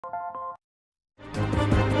Po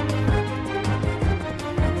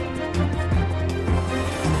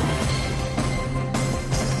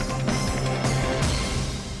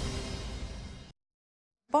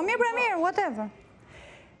mirë, whatever.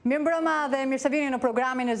 Mirë mbrëma dhe mirë se vini në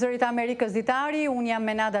programin e Zërit Amerikës Ditari, unë jam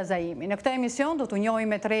Menada Zaimi. Në këtë emision do të njohim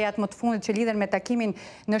me të rejat më të fundit që lidhen me takimin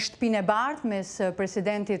në Shtëpinë e Bardhë mes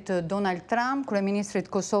presidentit Donald Trump, kryeministrit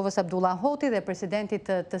Kosovës Abdullah Hoti dhe presidentit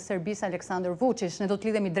të Serbisë Aleksandar Vučić. Ne do të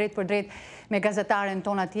lidhemi drejt për drejt me gazetaren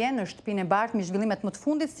ton atje në Shtëpinë e Bardhë, me zhvillimet më të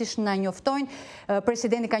fundit, siç na njoftojnë.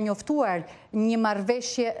 Presidenti ka njoftuar një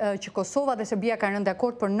marrëveshje që Kosova dhe Serbia kanë rënë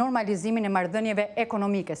dakord për normalizimin e marrëdhënieve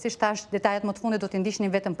ekonomike. Siç thash, detajet më të fundit do t'i ndiqni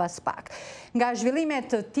vetëm pas pak. Nga zhvillimet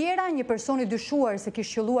të tjera, një person i dyshuar se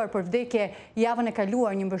kishte qelluar për vdekje javën e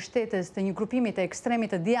kaluar një mbështetës të një grupimi të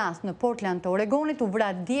ekstremit të djathtë në Portland të Oregonit u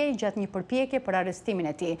vra dje gjatë një përpjekje për arrestimin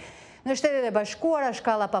e tij. Në Shtetet e Bashkuara,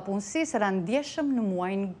 shkalla papunësisë randjeshëm në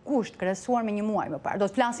muajin gusht, krahasuar me një muaj më parë. Do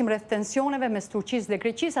të flasim rreth tensioneve mes Turqisë dhe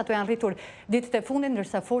Greqisë, ato janë rritur ditët e fundit,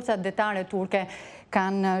 ndërsa forcat detare turke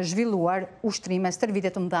kanë zhvilluar ushtrime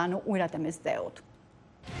stërvitje të mëdha në ujrat e Mesdheut.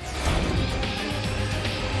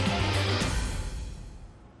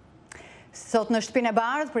 Sot në Shtëpinë e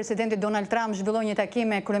Bardhë, presidenti Donald Trump zhvilloi një takim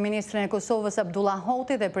me kryeministrin e Kosovës Abdullah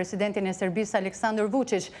Hoti dhe presidentin e Serbisë Aleksandar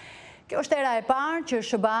Vučić. Kjo është era e parë që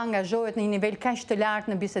SBA angazhohet në një nivel kaq të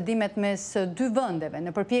lartë në bisedimet mes dy vendeve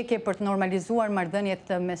në përpjekje për të normalizuar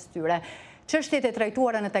marrëdhëniet mes tyre. Çështjet e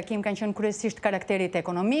trajtuara në takim kanë qenë kryesisht karakterit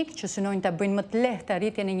ekonomik, që synojnë ta bëjnë më të lehtë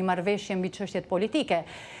arritjen e një marrëveshje mbi çështjet politike.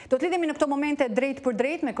 Do të lidhemi në këto momente drejt për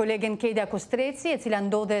drejt me kolegen Keida Kostreci, e cila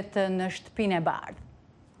ndodhet në Shtëpinë e Bardhë.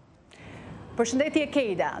 Përshëndetje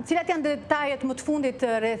Keida, cilat janë detajet më të fundit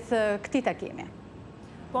rreth këtij takimi?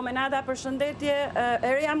 Po Menada, përshëndetje. E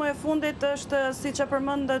reja më e fundit është, siç e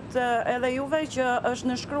përmendët edhe juve, që është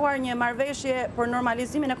nënshkruar një marrëveshje për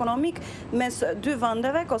normalizimin ekonomik mes dy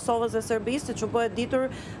vendeve, Kosovës dhe Serbisë, siç u bëhet ditur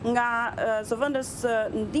nga zëvendës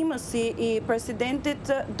ndihmësi i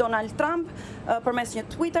presidentit Donald Trump përmes një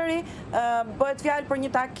Twitteri. Bëhet fjalë për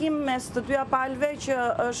një takim mes të dyja palëve që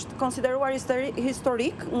është konsideruar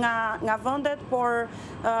historik nga vendet, por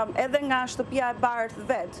edhe nga Shtëpia e Bardhë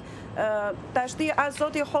vetë. Tashti as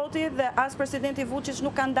zoti Hoti dhe as presidenti Vučić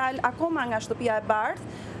nuk kanë dalë akoma nga Shtëpia e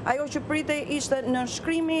Bardhë. Ajo që pritej ishte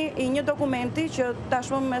nënshkrimi i një dokumenti që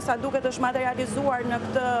tashmë me sa duket është materializuar në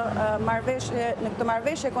këtë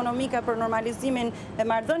marrëveshje ekonomike për normalizimin e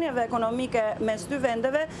marrëdhënieve ekonomike mes dy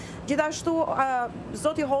vendeve. Gjithashtu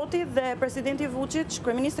zoti Hoti dhe presidenti Vučić,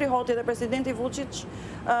 kryeministri Hoti dhe presidenti Vučić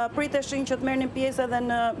priteshin që të merrnin pjesë edhe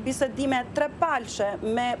në bisedime trepalshe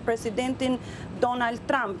me presidentin Donald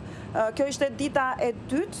Trump. Kjo ishte dita e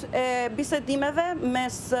dytë e bisedimeve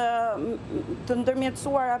mes të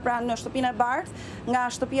ndërmjetësuara pra në Shtëpinë e Bardhë, nga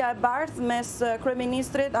Shtëpia e Bardhë mes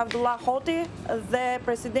kryeministrit Abdullah Hoti dhe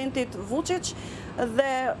presidentit Vučić, dhe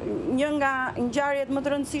një nga ngjarjet më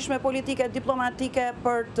të rëndësishme politike diplomatike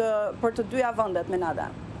për të dyja vendet,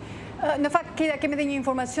 Menada. Në fakt, kemi dhe një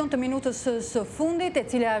informacion të minutës së fundit, e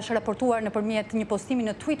cila është raportuar nëpërmjet një postimi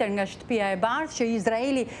në Twitter nga Shtëpia e Bardhë, që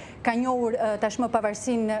Izraeli ka njohur tashmë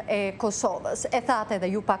pavarësinë e Kosovës. E thatë edhe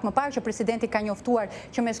ju pak më parë që presidenti ka njoftuar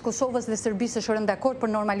që mes Kosovës dhe Serbisë është rënë dakord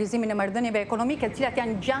për normalizimin e marrëdhënieve ekonomike, të cilat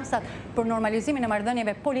janë gjasat për normalizimin e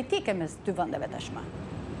marrëdhënieve politike mes dy vendeve tashmë.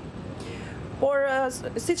 Por,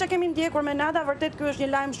 si që kemi ndjekur Menada, vërtet kjo është një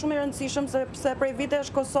lajm shumë i rëndësishëm, sepse prej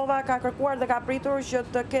vitesh Kosova ka kërkuar dhe ka pritur që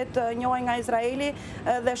të ketë njohje nga Izraeli,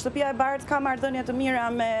 dhe Shtëpia e Bardhë ka marrëdhënie të mira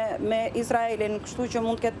me Izraelin, kështu që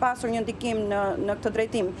mund të ketë pasur një ndikim në këtë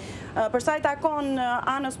drejtim. Për sa i takon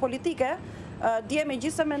anës politike, dje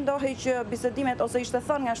megjithëse mendohej që bisedimet, ose ishte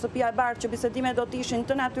thënë nga Shtëpia e Bardhë që bisedimet do të ishin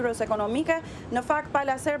të natyrës ekonomike, në fakt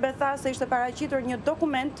pala serbe tha se ishte paraqitur një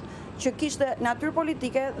dokument që kishte natyrë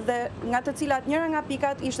politike dhe nga të cilat njëra nga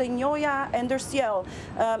pikat ishte njohja e ndërsjell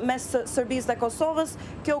mes Serbisë dhe Kosovës.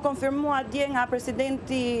 Kjo u konfirmua dje nga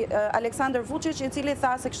presidenti Aleksandar Vučić, i cili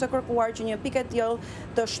tha se kishte kërkuar që një pikë e tillë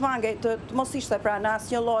të shmangej, të mos ishte pra në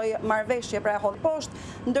asnjë lloj marrëveshje pra hodh poshtë,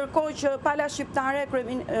 ndërkohë që pala shqiptare,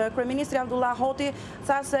 kryeministri Abdullah Hoti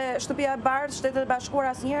tha se Shtëpia e Bardhë, Shtetet e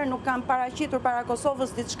Bashkuara asnjëherë nuk kanë paraqitur para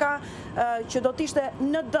Kosovës diçka që do të ishte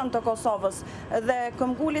në dëm të Kosovës, dhe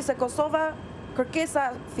këmbguli se Kosova, kërkesa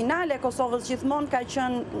finale e Kosovës gjithmonë ka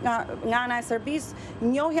qenë nga ana e Serbisë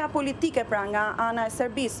njohja politike pra nga ana e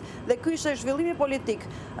Serbisë, dhe ky ishte zhvillimi politik.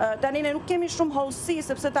 Tani ne nuk kemi shumë hollësi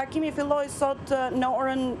sepse takimi filloi sot në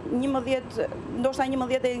orën 11, ndoshta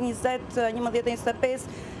 11:20,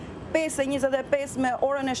 11:25. 5:25 me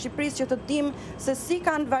orën e Shqipërisë që të dim se si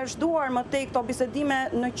kanë vazhduar më tej këto bisedime,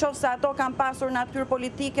 në qoftë se ato kanë pasur natyrë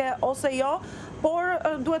politike ose jo, por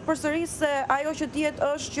duhet përsëris se ajo që dihet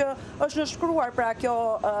është që është nënshkruar pra kjo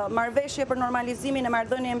marrëveshje për normalizimin e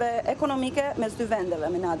marrëdhënieve ekonomike mes dy vendeve,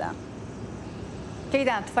 Menada.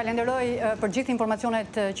 Kejdat, falenderoj për gjithë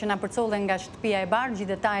informacionet që na përcollen nga shtëpia e Bardhë,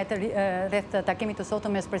 gjithë detajet rreth takimit të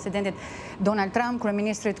sotëm mes presidentit Donald Trump,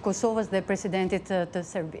 kryeministrit të Kosovës dhe presidentit të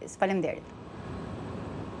Serbisë. Faleminderit.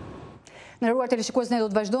 Nderuar teleshikues, ne do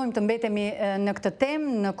të vazhdojmë të mbetemi në këtë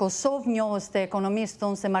temë. Në Kosovë, njohës të ekonomistë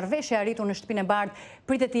thonë se marrëveshja e arritur në shtëpinë e Bardhë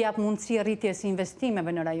pritet të jap mundësi rritjes së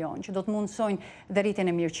investimeve në rajon, që do të mundsojnë dhe rritjen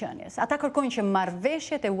e mirëqenies. Ata kërkojnë që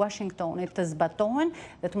marrëveshjet e Washingtonit të zbatohen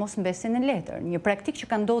dhe të mos mbesin në letër. Një praktikë që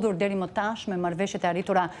ka ndodhur deri më tash me marrëveshjet e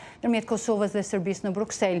arritura ndërmjet Kosovës dhe Serbisë në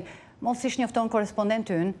Bruksel. Mos siç njofton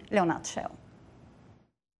korrespondenti ynë Leonat Sheu.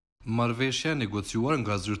 Marrëveshja negociuar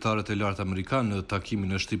nga zyrtarët e lartë amerikanë në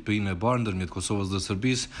takimin në shtëpinë e Bardhë ndërmjet Kosovës dhe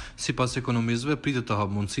Serbisë, sipas ekonomistëve pritet të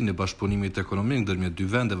hapë mundësinë e bashkëpunimit ekonomik ndërmjet dy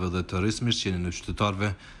vendeve dhe të rrisë mirëqenien e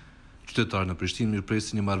qytetarëve. Qytetarët në Prishtinë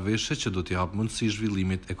mirëpresin një marrëveshje që do t'i hapë mundësi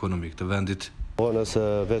zhvillimit ekonomik të vendit. Nëse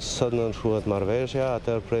veç sot nënshkruhet marrëveshja,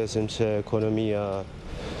 atëherë presim që ekonomia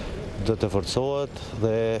do të forcohet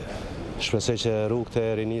dhe shpresoj që rrugët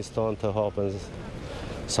e rinisë tonë të hapen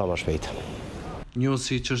sa më shpejt.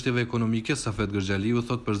 Njësi çështjeve ekonomike, Safet Gërgjaliu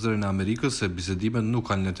thot për Zërin e Amerikës se bisedimet nuk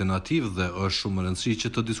kanë alternativë dhe është shumë e rëndësishme që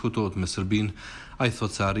të diskutohet me Serbinë. Ai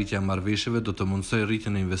thot se arritja e marrëveshjeve do të mundsojë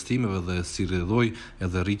rritjen e investimeve dhe si rrjedhoi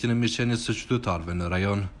edhe rritjen e mirëqenies së qytetarëve në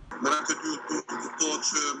rajon. Në këtë dy kuptohet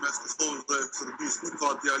që mes Kosovës dhe Serbisë nuk ka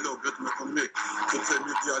dialog vetëm ekonomik, sepse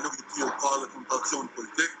një dialog i tillë ka edhe konfrontacion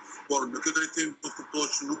politik. Por në këtë drejtim do të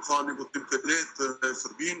kuptohet që nuk ka negocim të lehtë me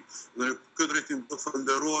Serbinë dhe në këtë drejtim do të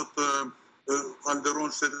falenderon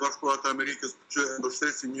Shtetet Bashkuara të Amerikës që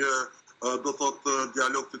mbështesin një do thotë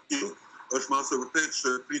dialog të tillë. Është më së vërtetë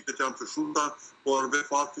që pritet janë të shumta, por vetë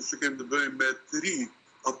fakti që kemi të bëjmë me 3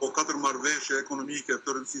 apo 4 marrëveshje ekonomike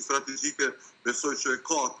të rëndësi strategjike, besoj që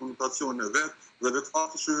ka konotacione vet dhe vetë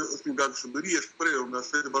fakti që është një gatishmëri e shprehur nga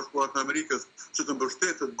Shtetet Bashkuara të Amerikës që të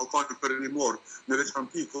mbështetet Ballkani Perëndimor, në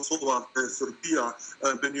veçantë Kosova dhe Serbia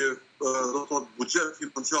me një do thotë buxhet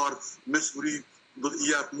financiar me siguri do të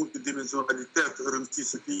jap multidimensionalitet rëndësisë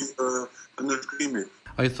së tij në shkrimin.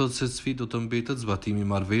 Ai thotë se sfidë do të mbetet zbatimi i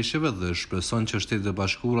marrëveshjeve dhe shpreson që Shtetet e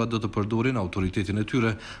Bashkuara do të përdorin autoritetin e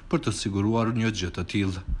tyre për të siguruar një gjë të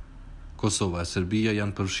tillë. Kosova e Serbia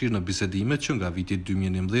janë përfshirë në bisedimet që nga viti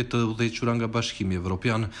 2011 të udhëhequra nga Bashkimi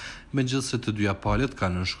Evropian, megjithëse të dyja palët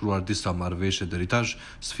kanë nënshkruar disa marrëveshje deri tash,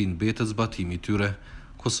 sfidë mbetet zbatimi i tyre.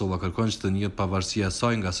 Kosova kërkon që të njihet pavarësia e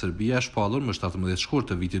saj nga Serbia e shpallur më 17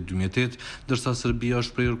 shkurt të vitit 2008, ndërsa Serbia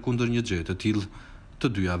është prerur kundër një gjëje të tillë.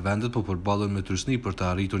 Të dyja vendet po përballen me trysni për të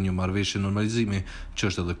arritur një marrëveshje normalizimi,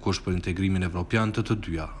 që është edhe kusht për integrimin evropian të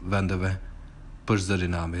dyja vendeve. Për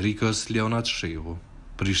Zërin e Amerikës, Leonat Sheu,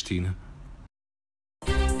 Prishtinë.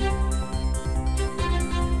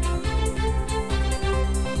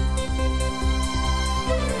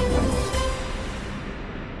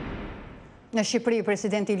 Në Shqipëri,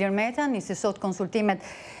 presidenti Ilir Meta nisi sot konsultimet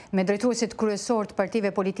me drejtuesit kryesor të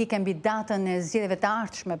partive politike mbi datën e zgjedhjeve të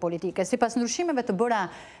ardhshme politike. Sipas ndryshimeve të bëra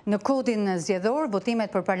në kodin zgjedhor,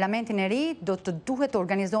 votimet për parlamentin e ri do të duhet të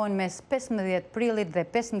organizohen mes 15 prillit dhe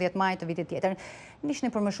 15 majit të vitit tjetër.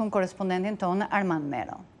 Ndihni për më shumë korrespondentin ton Armand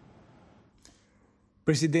Mero.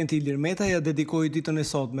 Presidenti Ilir Meta ja dedikoi ditën e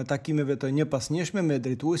sotme takimeve të njëpasnjëshme me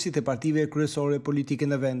drejtuesit e partive kryesore politike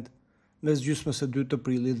në vend. Mes gjysmës së 2 të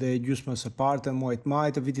prillit dhe gjysmës së parë të muajit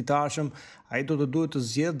maj të vitit të ardhshëm, ai do të duhet të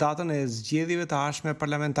zgjedhë datën e zgjedhjeve të ardhshme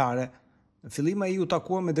parlamentare. Në fillim ai u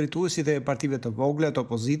takua me drejtuesit e partive të vogla të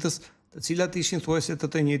opozitës, të cilat ishin thuajse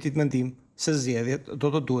të njëjtit mendim se zgjedhjet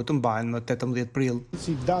do të duhet të mbahen më 18 prill.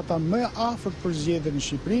 Si data më afërt për zgjedhjet në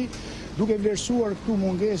Shqipëri, duke vlerësuar këtu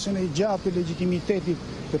mungesën e gjatë të legitimitetit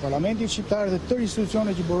të parlamentit shqiptar dhe të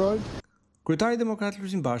institucioneve që burojnë. Kryetari demokrat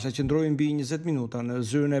Lulzim Basha qëndroi mbi 20 minuta në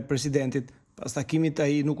zyrën e presidentit. Pas takimit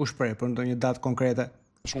ai nuk u shpreh për ndonjë datë konkrete.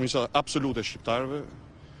 Shumica absolute e shqiptarëve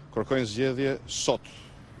kërkojnë zgjedhje sot,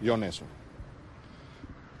 jo nesër.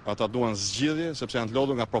 Ata duan zgjedhje sepse janë të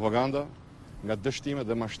lodhur nga propaganda, nga dështimet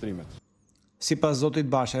dhe mashtrimet. Sipas zotit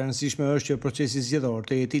Basha, e rëndësishme është që procesi zgjedhor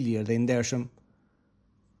të jetë i lirë dhe i ndershëm.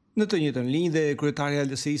 Në të njëjtën linjë dhe kryetaria e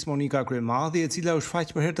LSI-s Monika Kryemadhi, e cila u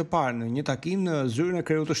shfaq për herë të parë në një takim në zyrën e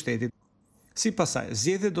Kreut të Shtetit. Sipas saj,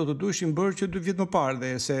 zgjedhjet do të duheshin bërë që 2 vjet më parë dhe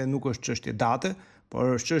se nuk është çështje date,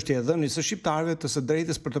 por është çështje e dhënies së shqiptarëve të së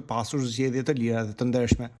drejtës për të pasur zgjedhje të lira dhe të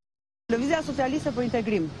ndershme. Lëvizja Socialiste për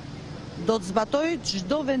Integrim do të zbatojë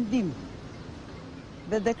çdo vendim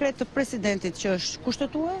dhe dekret të presidentit që është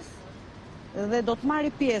kushtetues dhe do të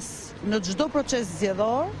marrë pjesë në çdo proces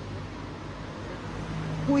zgjedhor,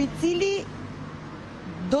 ku i cili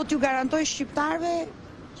do t'ju garantoj shqiptarëve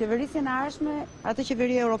qeverisjen e ardhshme, atë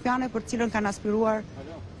qeveri europiane për cilën kanë aspiruar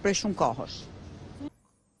prej shumë kohësh.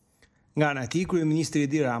 Nga ana e tij, kryeministri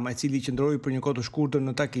Edi Rama, i cili qëndroi për një kohë të shkurtër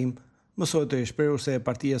në takim, mësoi të shprehur se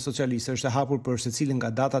Partia Socialiste është e hapur për secilin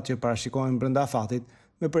nga datat që parashikohen brenda afatit,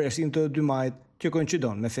 me përjashtim të 2 majit që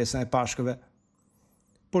koincidon me festën e Pashkëve.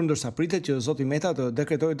 Por ndërsa pritet që zoti Meta të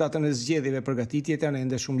dekretojë datën e zgjedhjeve, përgatitjet janë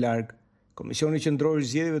ende shumë larg. Komisioni qendror i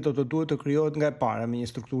zgjedhjeve do të duhet të krijohet nga e para me një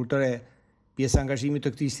strukturë të re. Pjesa e angazhimit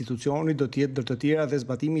të këtij institucioni do të jetë ndër të tjera dhe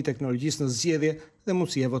zbatimi i teknologjisë në zgjedhje dhe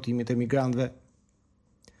mundësia e votimit të migrantëve.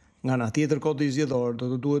 Nga ana tjetër, kodi zgjedhor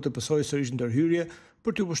do të duhet të pësojë sërish ndërhyrje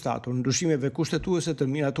për t'u përshtatur ndryshimeve kushtetuese të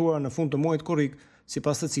miratuara në fund të muajit korrik,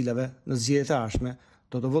 sipas të cilave në zgjedhjet e ardhshme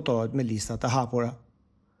do të votohet me lista të hapura.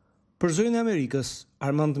 Për Zërin e Amerikës,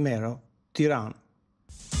 Armand Mero, Tiranë.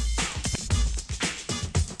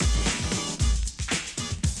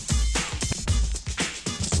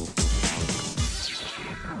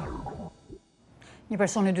 Një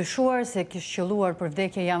person i dyshuar se kishte qelluar për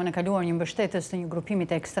vdekje javën e kaluar një mbështetës të një grupimi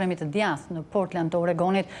të ekstremit të djathtë në Portland të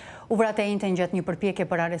Oregonit u vrate njëjtën gjatë një përpjekje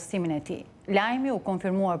për arrestimin e tij. Lajmi u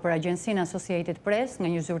konfirmuar për agjencinë Associated Press nga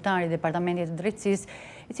një zyrtar i Departamentit të Drejtësisë,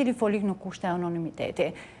 i cili foli në kushte anonimiteti.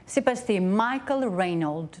 Sipas tij, Michael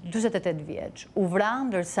Reynolds, 48 vjeç, u vra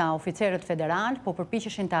ndërsa oficerët federal po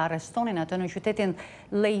përpiqeshin të arrestonin atë në qytetin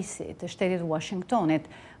Lacey të shtetit Washingtonit.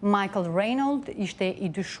 Michael Reynolds ishte i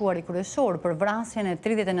dyshuar i kryesor për vrasjen e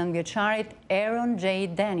 39 vjeçarit Aaron J.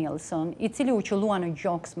 Danielson, i cili u qellua në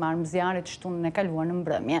gjoks me armëzjarrit shtunën e kaluar në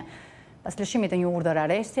mbrëmje. Pas lëshimit të një urdhër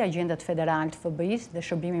arresti, agjentët federal të FBI-s dhe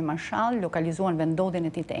shërbimi marshall lokalizuan vendodhjen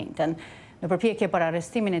e tij të njëjtën. Në përpjekje për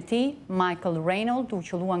arrestimin e tij, Michael Reynolds u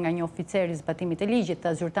qellua nga një oficer i zbatimit të ligjit,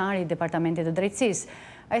 zyrtari i Departamentit të Drejtësisë.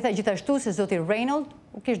 Ai tha gjithashtu se zoti Reynolds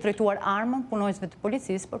u kishte drejtuar armën punonjësve të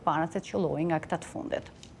policisë përpara se të qellojë nga këta të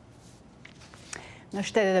fundit. Në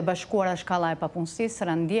Shtetet e Bashkuara, shkalla e papunësisë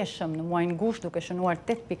rëndjeshëm në muajin gusht duke shënuar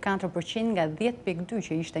 8.4% nga 10.2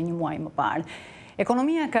 që ishte një muaj më parë.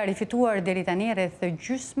 Ekonomia ka rifituar deri tani rreth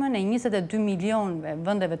gjysmën e 22 milionëve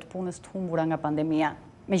vendeve të punës të humbura nga pandemia.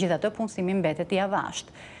 Megjithatë, punësimi mbetet i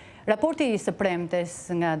avashtë. Raporti i së premtes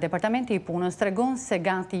nga Departamenti i Punës tregon se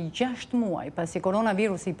gati 6 muaj pasi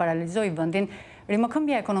koronavirusi i paralizoi vendin,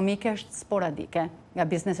 rimëkëmbja ekonomike është sporadike. Nga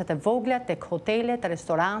bizneset e vogla tek hotelet,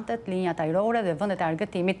 restorantet, linjat ajrore dhe vendet e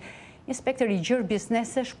argëtimit, inspektori i gjërë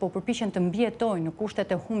biznesesh po përpiqen të mbijetojnë në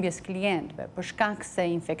kushtet e humbjes klientëve për shkak se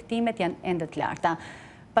infektimet janë ende të larta.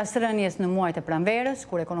 Pas rënies në muajt e pranverës,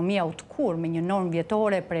 kur ekonomia u tkur me një normë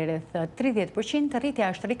vjetore prej rreth 30%, rritja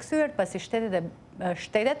është rikthyer pasi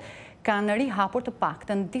shtetet kanë rihapur të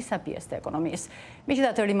paktën disa pjesë të ekonomisë.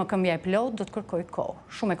 Megjithatë, rimëkëmbja e plot do të kërkojë kohë.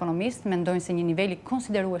 Shumë ekonomistë mendojnë se një nivel i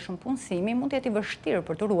konsiderueshëm punësimi mund të jetë i vështirë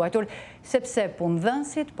për të ruajtur, sepse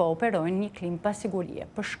punëdhënësit po operojnë një klimë pasigurie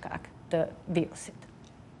për shkak të virusit.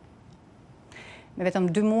 Me vetëm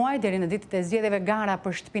 2 muaj deri në ditët e zgjedhjeve, gara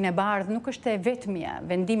për shtëpinë e bardhë nuk është e vetmja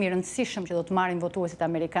vendimi i rëndësishëm që do të marrin votuesit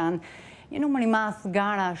amerikanë. Një numër i madh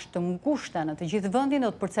garash të ngushta në të gjithë vendin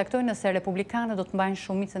do të përcaktojnë nëse republikanët do të mbajnë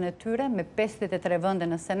shumicën e tyre me 53 vende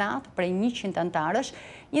në Senat prej 100 antarësh,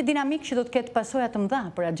 një dinamik që do të ketë pasoja të mëdha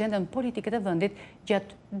për agjendën politike të vendit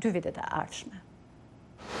gjatë 2 vitet e ardhshme.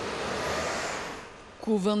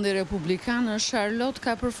 Kuvendi republikanë Charlotte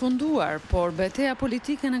ka përfunduar, por betejë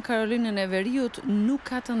politike në Karolinën e Veriut nuk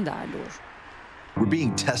ka të ndalur. We're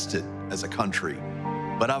being tested as a country,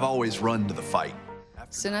 but I've always run to the fight.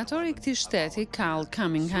 Senatori i këtij shteti, Cal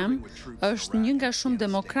Cunningham, është një nga shumë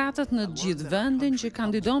demokratët në gjithë vendin që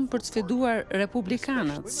kandidon për të sfiduar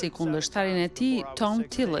republikanët, si kundërshtarin e tij Tom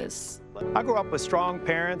Tillis. I grew up with strong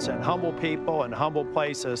parents and humble people and humble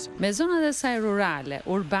places. Me zonat e saj rurale,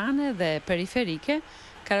 urbane dhe periferike,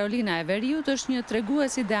 Karolina e Veriut është një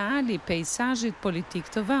tregues ideal i peizazhit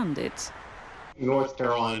politik të vendit. North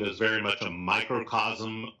Carolina is very much a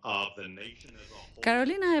microcosm of the nation as a whole.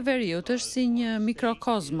 Karolina e Veriut është si një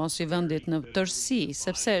mikrokozmos i vendit në tërësi,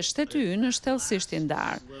 sepse shteti ynë është thellësisht i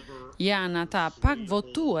ndarë. Janë ata pak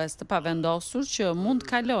votues të pavendosur që mund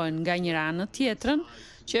kalojnë nga njëra në tjetrën,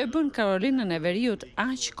 që e bën Karolinën e Veriut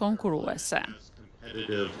aq konkurruese.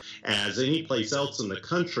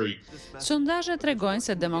 Sondazhet tregojnë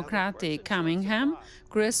se demokrati Cunningham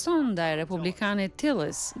kryeson ndaj republikanit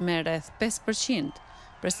Tillis me rreth 5%.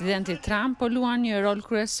 Presidenti Trump po luan një rol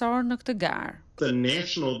kryesor në këtë garë.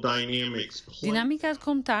 Dinamikat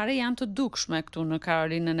kombëtare janë të dukshme këtu në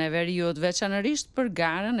Karolinën e Veriut, veçanërisht për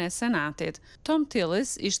garën e Senatit. Tom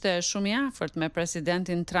Tillis ishte shumë i afërt me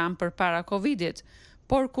presidentin Trump përpara Covidit,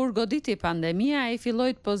 Por kur goditi pandemia, ai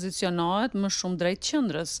filloi të pozicionohet më shumë drejt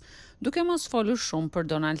qendrës, duke mos folur shumë për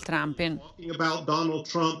Donald Trumpin.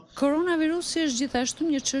 Koronavirusi është gjithashtu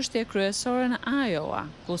një çështje kryesore në Iowa,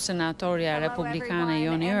 ku senatorja republikane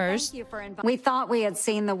Joni Hurst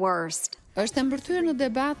është e mbërthyer në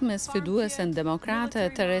debat me sfiduesen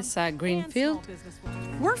demokrate Teresa Greenfield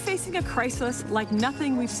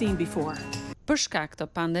për shkak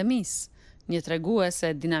të pandemisë. Një treguese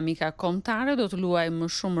dinamika kombëtare do të luajë më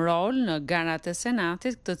shumë rol në garat e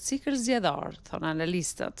Senatit këtë cikël zgjedhor, thon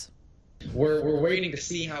analistët.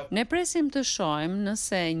 Ne presim të shohim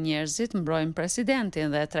nëse njerëzit mbrojnë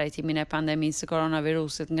presidentin dhe trajtimin e pandemisë së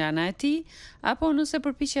koronavirusit nga ana e tij, apo nëse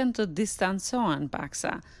përpiqen të distancohen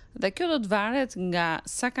paksa. Dhe kjo do të varet nga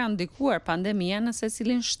sa ka ndikuar pandemia në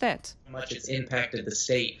secilin shtet.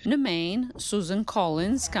 Në Maine, Susan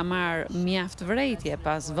Collins ka marrë mjaft vërejtje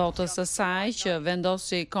pas votës së saj që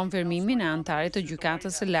vendosi konfirmimin e antarit të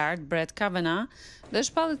gjykatës së lartë Brett Kavanaugh dhe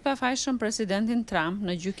shpallit pafajshëm presidentin Trump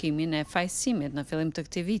në gjykimin e fajësimit në fillim të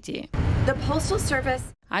këtij viti.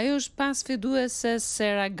 Ajo është pas fiduese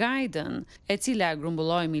Sarah Gaiden, e cila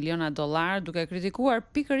grumbulloi miliona dollar duke kritikuar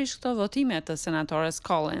pikërisht këto votime të senatores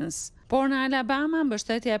Collins. Por në Alabama,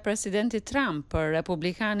 mbështetja e presidentit Trump për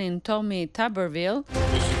republikanin Tommy Tuberville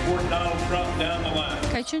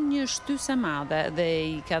ka qenë një shtysë e madhe dhe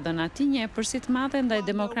i ka dhënë atij një epërsi të madhe ndaj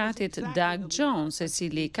demokratit Doug Jones, i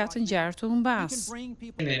cili ka të ngjartur mbas.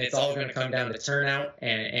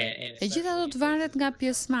 E gjitha do të varet nga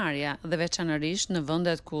pjesëmarrja dhe veçanërisht në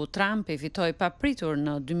vendet ku Trump i fitoi papritur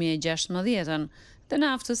në 2016 dhe në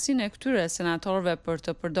aftësinë e këtyre senatorëve për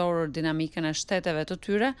të përdorur dinamikën e shteteve të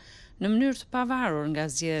tyre në mënyrë të pavarur nga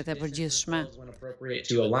zgjedhjet e përgjithshme.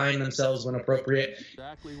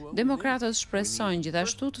 Demokratët shpresojnë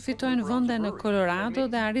gjithashtu të fitojnë vende në Colorado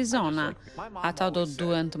dhe Arizona. Ata do të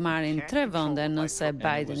duhen të marrin 3 vende nëse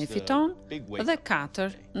Biden i fiton dhe 4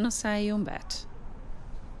 nëse ai u mbet.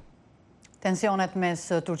 Tensionet mes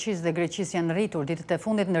Turqisë dhe Greqisë janë rritur ditët e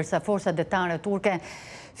fundit, ndërsa forcat detare turke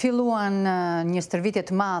filluan një stërvitje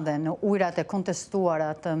të madhe në ujërat e kontestuara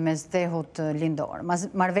të mesdhehut lindor.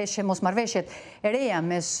 Mosmarrëveshjet e reja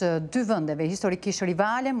mes dy vendeve historikisht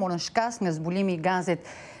rivale morën shkas nga zbulimi i gazit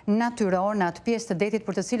natyror në atë pjesë të detit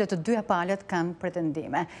për të cilët të dyja palët kanë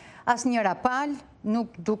pretendime. Asnjëra palë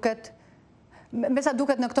nuk duket, me sa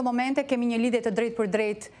duket në këto momente kemi një lidhje të drejtë për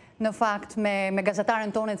drejtë në fakt me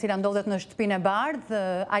gazetaren tonë e cila ndodhet në shtëpinë e bardhë.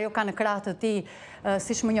 Ajo ka në krah të tij,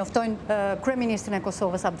 siç më njoftojnë, kryeministrin e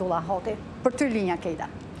Kosovës Abdullah Hoti. Për ty linja Keita.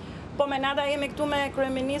 Po Menada, jemi këtu me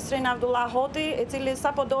kryeministrin Abdullah Hoti, i cili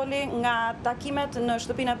sapo doli nga takimet në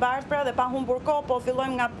shtëpinë e bardhë, pra, dhe pa humbur kohë, po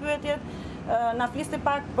fillojmë nga pyetjet. Na flisti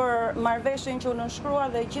pak për marrëveshjen që u nënshkrua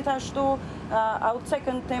dhe gjithashtu u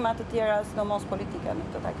cekën tema të tjera sidomos politike në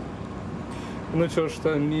këtë takim. Në që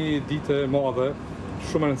është një ditë e madhe,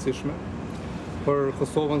 shumë e rëndësishme për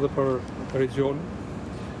Kosovën dhe për regionin.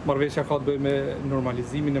 Marrëveshja ka të bëjë me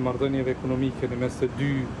normalizimin e marrëdhënieve ekonomike në mes të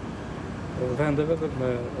dy vendeve dhe me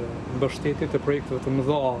mbështetje të projekteve të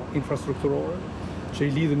mëdha infrastrukturore që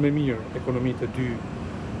i lidhin me mirë ekonomitë të dy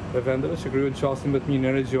vendeve, që krijojnë qasjen më të mirë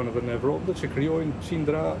në regionet dhe në Evropë dhe që krijojnë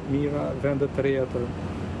qindra mira vende të reja të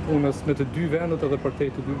punës në të dy vendet edhe për te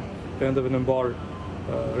të dy vendeve në mbar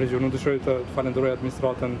region. Unë dëshiroj të falenderoj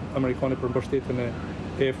administratën amerikane për mbështetjen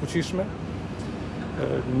e fuqishme.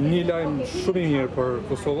 Një lajm shumë i mirë për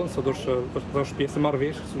Kosovën, sot është pjesë e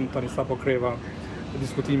marrëveshjes, unë tani sapo kreva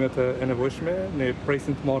diskutimet e nevojshme, ne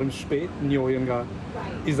presim të marrim shpejt njohje nga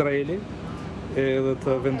Izraeli edhe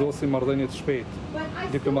të vendosim marrëdhënie të shpejt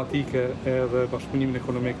diplomatike edhe bashkëpunimin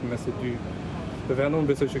ekonomik në mes të dy vendeve.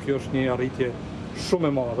 Unë besoj që kjo është një arritje shumë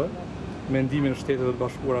e madhe me ndimin e Shtetit të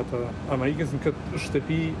Bashkuara të Amerikës në këtë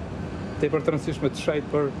shtëpi tepër të rëndësishme të shajt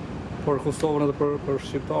për Kosovën dhe për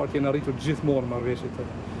shqiptarët, janë arritur gjithmonë marrëveshjet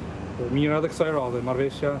të mira dhe kësaj radhe.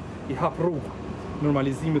 Marrëveshja i hap rrugë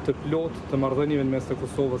normalizimit të plot të marrëdhënieve mes të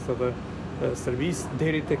Kosovës dhe Serbisë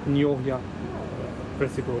deri tek njohja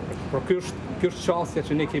reciproke. Por kjo është çësia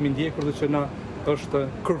që ne kemi ndjekur dhe që na është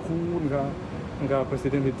kërkuar nga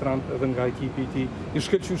presidenti Trump dhe nga ekipi i tij, i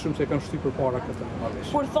shkëlqyeshëm që kanë shtypur përpara këtë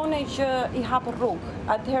marrëveshje. Kur thoni që i hap rrugë,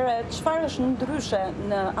 atëherë çfarë është ndryshe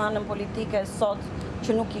në anën politike sot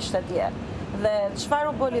që nuk ishte dje? Dhe çfarë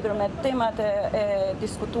u bë lidhur me temat e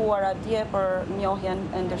diskutuara dje për njohjen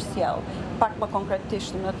e ndërsjell? Pak më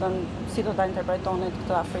konkretisht, do të thënë, si do ta interpretonit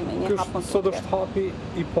këtë afrime, një hap konstruktiv? Sot është hapi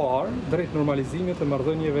i parë drejt normalizimit të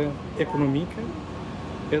marrëdhënieve ekonomike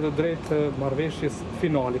edhe drejt marrëveshjes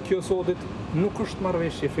finale. Kjo sotit nuk është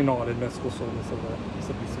marrëveshje finale mes Kosovës dhe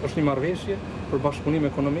Serbisë. Është një marrëveshje për bashkëpunim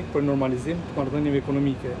ekonomik, për normalizim të marrëdhënieve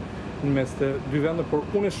ekonomike në mes të dy vendeve, por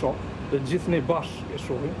unë e shoh dhe gjithë ne bashkë e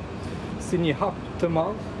shohim si një hap të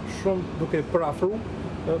madh, shumë duke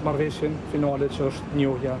parafruar marrëveshjen finale që është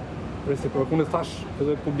njohja reciproke. Unë thash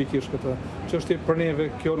edhe publikisht këtë çështje për neve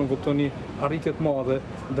kjo nuk kupton një arritje të madhe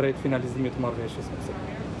drejt finalizimit të marrëveshjes.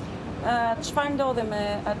 Çfarë ndodhi me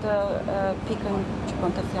atë pikën që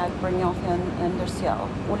bën të fjalë për njohjen e ndërsjellë?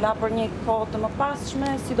 U la për një kohë të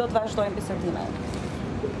mëpasshme, si do të vazhdojnë bisedimet?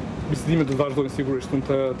 Bisedimet do të vazhdojnë sigurisht. Unë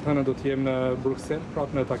të hënën do të jem në Bruksel,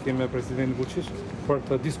 prapë në takim me presidentin Vučić, për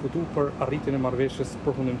të diskutuar për arritjen e marrëveshjes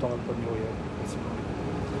përfundimtare për njohje reciproke.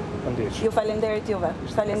 Ju falenderit juve.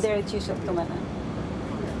 Falenderit që ishit këtu me ne.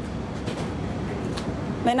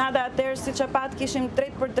 Menada, atëherë siç e pat kishim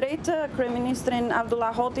drejt për drejt kryeministrin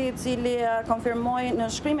Abdullah Hoti, i cili konfirmoi në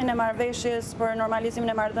shkrimin e marrëveshjes për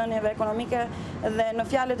normalizimin e marrëdhënieve ekonomike dhe në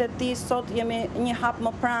fjalët e tij sot jemi një hap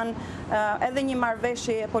më pranë edhe një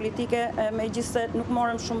marrëveshje politike, megjithëse nuk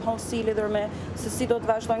morëm shumë hollësi lidhur me se si do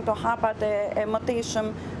të vazhdojnë këto hapat e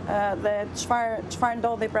mëtejshëm dhe çfarë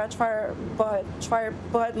ndodhi, pra çfarë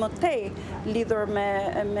bëhet më tej lidhur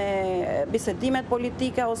me bisedimet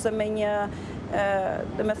politike ose me një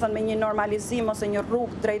me një normalizim ose një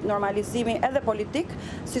rrugë drejt normalizimi edhe politik,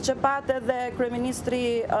 siç e pat edhe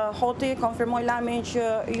kryeministri Hoti konfirmoi lajmin që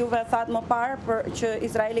juve thatë më parë që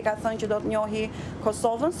Izraeli ka thënë që do të njohë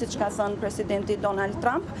Kosovën, siç ka thënë presidenti Donald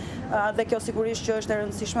Trump, dhe kjo sigurisht që është e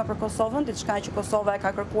rëndësishme për Kosovën, diçka që Kosova e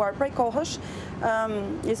ka kërkuar prej kohësh.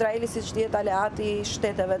 Izraeli siç dihet aleat i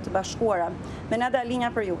Shteteve të Bashkuara. Menada,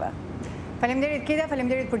 linja për juve. Faleminderit Kida,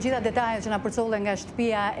 faleminderit për gjitha detajet që na përcolle nga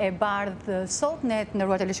shtëpia e bardhë sot. Ne të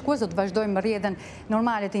nderuar teleshikues do të vazhdojmë me rrjedhën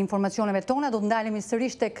normale të informacioneve tona. Do të ndalemi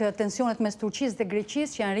sërish tek tensionet mes Turqisë dhe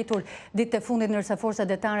Greqisë që janë rritur ditët e fundit ndërsa forcat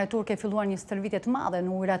detare turke filluan një stërvitje të madhe në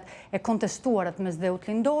ujërat e kontestuara të mesdheut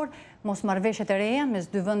lindor. Mosmarrëveshjet e reja mes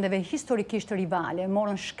dy vendeve historikisht rivale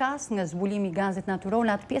morën shkas nga zbulimi i gazit natyror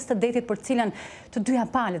në atë pjesë të detit për cilën të dyja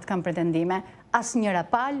palët kanë pretendime. Asnjëra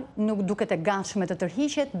palë nuk duket e gatshme të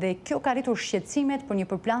tërhiqet dhe kjo ka rritur shqetësimet për një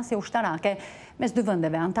përplasje ushtarake mes dy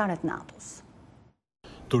vendeve anëtare të NATO-s.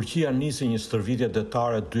 Turqia nisi një stërvitje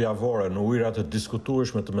detare dyjavore në ujërat e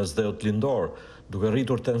diskutueshme të mesdheut lindor, duke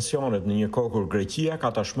rritur tensionet në një kohë kur Greqia ka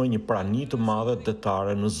tashmë një prani të madhe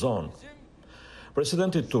detare në zonë.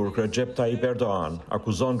 Presidenti turk Recep Tayyip Erdogan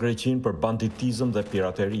akuzon Greqinë për banditizëm dhe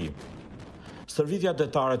pirateri. Stërvitja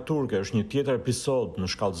detare turke është një tjetër episod në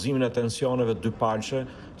shkallëzimin e tensioneve dypalqe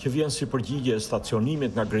që vjen si përgjigje e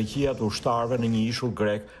stacionimit nga Greqia të ushtarëve në një ishull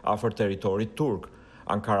grek afër territorit turk.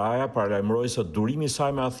 Ankaraja paralajmëroi se durimi i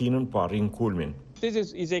saj me Athinën po arrin kulmin.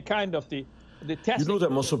 Ju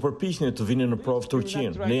lutem mos u përpiqni të vini në provë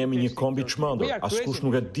Turqinë. Ne jemi një kombi çmendur. Askush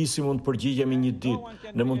nuk e di si mund të përgjigjemi një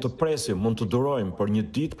ditë. Ne mund të presim, mund të durojmë, por një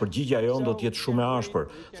ditë përgjigja jonë do të jetë shumë e ashpër,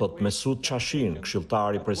 thot Mesut Çashin,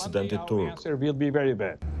 këshilltari i presidentit turk.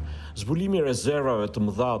 Zbulimi i rezervave të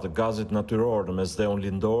mëdha të gazit natyror në mesdheun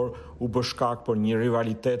lindor u bë shkak për një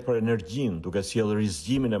rivalitet për energjinë, duke sjellë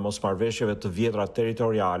rrezgimin e mosmarrëveshjeve të vjetra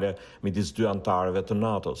territoriale midis dy anëtarëve të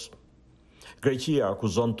NATO-s. Greqia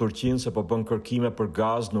akuzon Turqinë se po bën kërkime për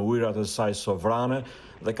gaz në ujërat e saj sovrane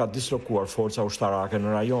dhe ka dislokuar forca ushtarake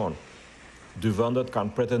në rajon. Dy vendet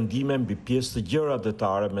kanë pretendime mbi pjesë të gjëra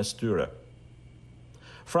detare mes tyre.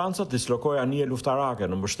 Franca dislokoi anije luftarake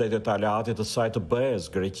në mbështetje të aleatit të saj të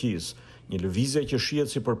BE-s, Greqisë, një lëvizje që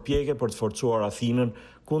shihet si përpjekje për të forcuar Athinën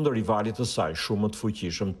kundër rivalit të saj shumë më të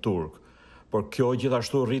fuqishëm turk. Por kjo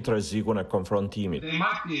gjithashtu rrit rrezikun e konfrontimit.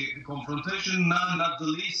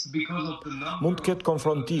 Mund të ketë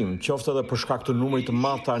konfrontim, qoftë edhe për shkak të numrit të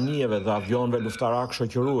madh të anijeve dhe avionëve luftarak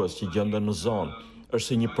shoqërues që gjenden në zonë. Është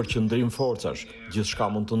si një përqendrim forcash, gjithçka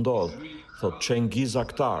mund të ndodhë, thot Cengiz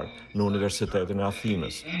Aktar në Universitetin e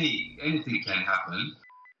Athinës.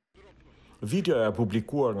 Videoja e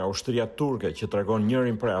publikuar nga ushtria turke që tregon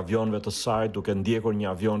njërin prej avionëve të saj duke ndjekur një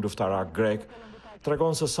avion luftarak grek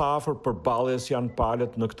tregon se sa afër përballjes janë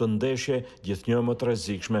palët në këtë ndeshje gjithnjë më të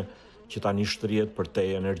rrezikshme që tani shtrihet për te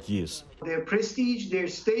energjisë.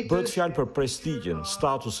 Bëhet fjalë për prestigjin,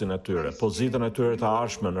 statusin e tyre, pozitën e tyre të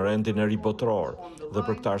arshme në rendin e ri botror, dhe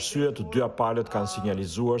për këtë arsye të dyja palët kanë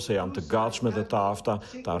sinjalizuar se janë të gatshme dhe të afta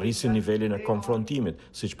të arrisin nivelin e konfrontimit,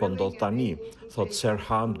 siç po ndodh tani, thot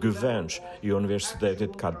Serhan Güvenç i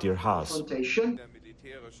Universitetit Kadir Has.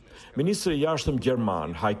 Ministri i jashtëm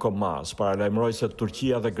gjerman Heiko Maas paralajmëroi se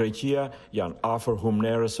Turqia dhe Greqia janë afër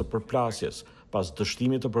humnerës së përplasjes pas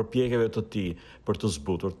dështimit të përpjekjeve të tij për të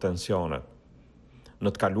zbutur tensionet.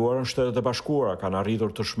 Në të kaluarën Shtetet e Bashkuara kanë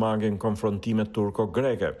arritur të shmangin konfrontimet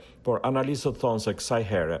turko-greke, por analistët thonë se kësaj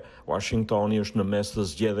here Washingtoni është në mes të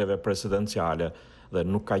zgjedhjeve presidenciale dhe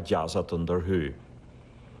nuk ka gjasa të ndërhyjë.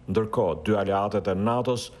 Ndërkohë, dy aleatet e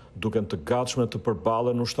NATO-s duken të gatshme të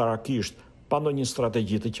përballen ushtarakisht, pa ndonjë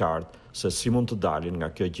strategji të qartë se si mund të dalin nga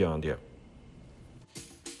kjo gjendje.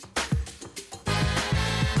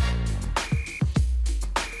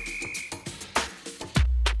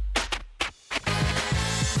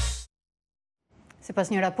 Sipas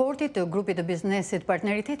një raporti të grupit të biznesit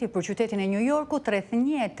Partneriteti për qytetin e New Yorkut, rreth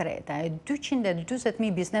 1/3 e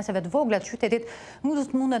 240.000 bizneseve të vogla të qytetit nuk do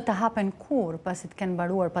të mundet të hapen kurrë pasi të kenë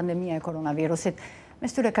mbaruar pandemia e koronavirusit.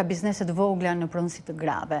 Mes tyre ka bizneset të vogla në pronësi të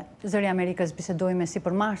grave. Zëri Amerikës bisedoi me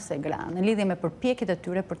sipërmarrëse gra në lidhje me përpjekjet e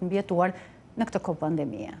tyre për të mbijetuar në këtë kohë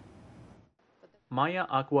pandemie. Maja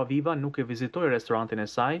Aquaviva nuk e vizitoi restorantin e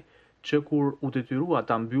saj, që kur u detyrua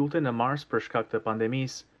ta mbyllte në mars për shkak të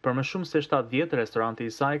pandemisë. Për më shumë se 7 vjet, restoranti i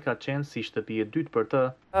saj ka qenë si shtëpi e dytë për të.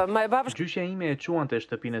 Gjyqja ime e quante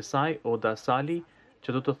shtëpinë e saj Oda Sali, që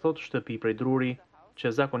do të thotë shtëpi prej druri, që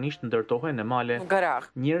zakonisht ndërtohej në male.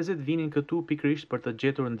 Njerëzit vinin këtu pikërisht për të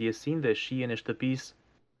gjetur ndjesinë dhe shijen e shtëpisë.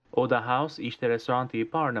 Oda House ishte restoranti i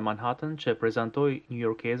parë në Manhattan që prezantoi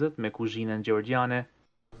newyorkezët me kuzhinën gjeorgjiane.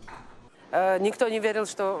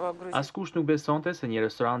 Askush nuk besonte se një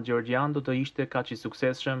restorant gjeorgjian do të ishte kaq i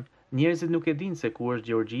suksesshëm. Njerëzit nuk e dinë se ku është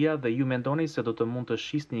Gjeorgjia dhe ju mendoni se do të mund të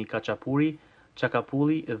shisni kachapuri,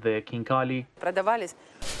 chakapulli dhe kinkali.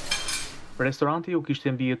 Restoranti u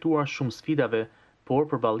kishte mbijetuar shumë sfidave, por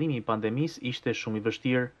përballimi i pandemisë ishte shumë i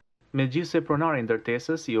vështirë. Megjithse pronari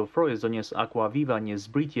ndërtesës i ofroi zonjës Aquaviva një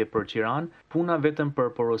zbritje për qiran, puna vetëm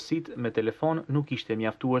për porosit me telefon nuk ishte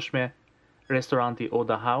mjaftueshme. Restoranti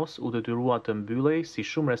Oda House u detyrua të mbyllej si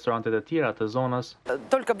shumë restorante të tjera të zonës.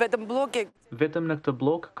 Vetëm në këtë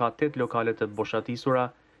blok ka 8 lokale të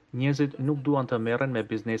boshatisura. Njerëzit nuk duan të merren me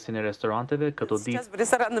biznesin e restoranteve këto ditë.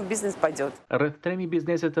 Rreth 3.000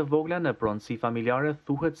 biznese të vogla në pronësi familjare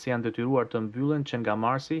thuhet se janë detyruar të mbyllen që nga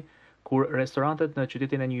marsi, kur restorantet në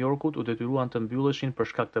qytetin e New Yorkut u detyruan të mbylleshin për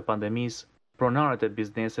shkak të pandemisë. Pronarët e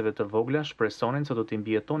bizneseve të vogla shpresonin se do të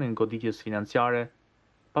mbijetonin goditjes financiare.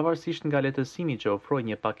 Pavarësisht nga lehtësimi që ofroi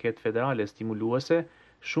një paketë federale stimuluese,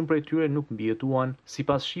 shumë prej tyre nuk mbijetuan.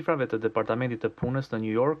 Sipas shifrave të Departamentit të Punës në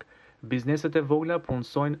New York, bizneset e vogla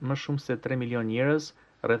punësojnë më shumë se 3 milion njerëz,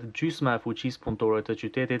 rreth gjysma e fuqisë punëtore të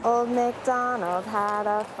qytetit.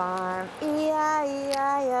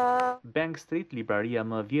 Bank Street, libraria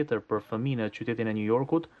më e vjetër për fëmijë në qytetin e New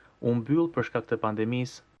Yorkut, u mbyll për shkak të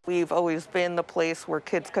pandemisë.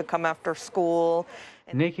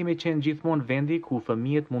 Ne kemi qenë gjithmonë vendi ku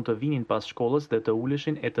fëmijët mund të vinin pas shkollës dhe të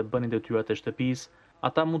uleshin e të bënin detyrat e shtëpisë.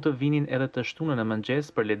 Ata mund të vinin edhe të shtunën në mëngjes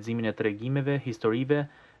për leximin e tregimeve, historive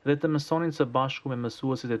dhe të mësonin së bashku me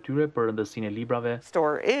mësuesit e tyre për rëndësinë e librave.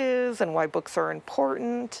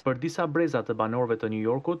 Për disa breza të banorëve të New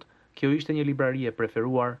Yorkut, kjo ishte një librari e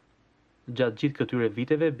preferuar. Gjatë gjithë këtyre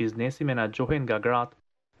viteve, biznesi menaxhohej nga gratë.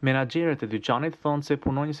 Menaxherët e dyqanit thonë se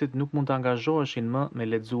punonjësit nuk mund të angazhoheshin më me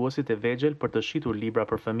lexuesit e vegjël për të shitur libra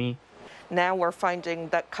për fëmijë.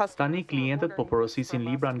 Tani klientët po porosisin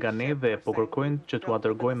libra nga ne dhe po kërkojnë që t'ua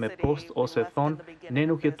dërgojmë me postë ose thonë ne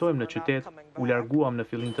nuk jetojmë në qytet, u larguam në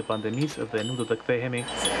fillim të pandemisë dhe nuk do të kthehemi.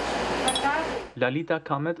 Lalita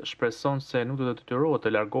Kamet shpreson se nuk do të detyrohet të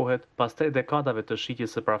largohet pas 3 dekadave të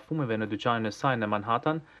shitjes së parfumeve në dyqanin e saj në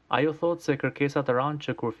Manhattan. Ajo thotë se kërkesat ranë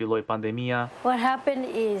që kur filloi pandemia.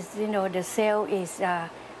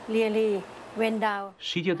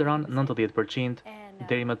 Shitjet ranë 90%.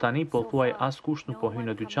 Deri më tani pothuaj askush nuk po hyn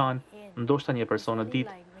në dyqan, ndoshta një person në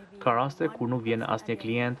ditë. Ka raste kur nuk vjen asnjë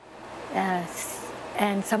klient.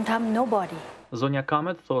 Zonja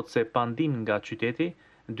Kamet thotë se pandim nga qyteti,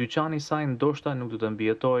 dyqani i saj ndoshta nuk do të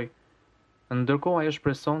mbijetojë. Ndërkohë ajo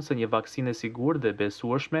shpreson se një vaksinë e sigurt dhe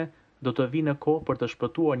besueshme do të vinë në kohë për të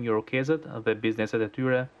shpëtuar newyorkezët dhe bizneset e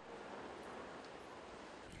tyre.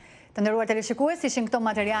 Të nderuar teleshikues, ishin këto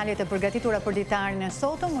materialet e përgatitura për ditarin e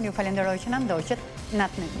sotëm. Unë ju falenderoj që na ndoqët.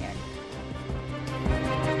 Natë më mirë.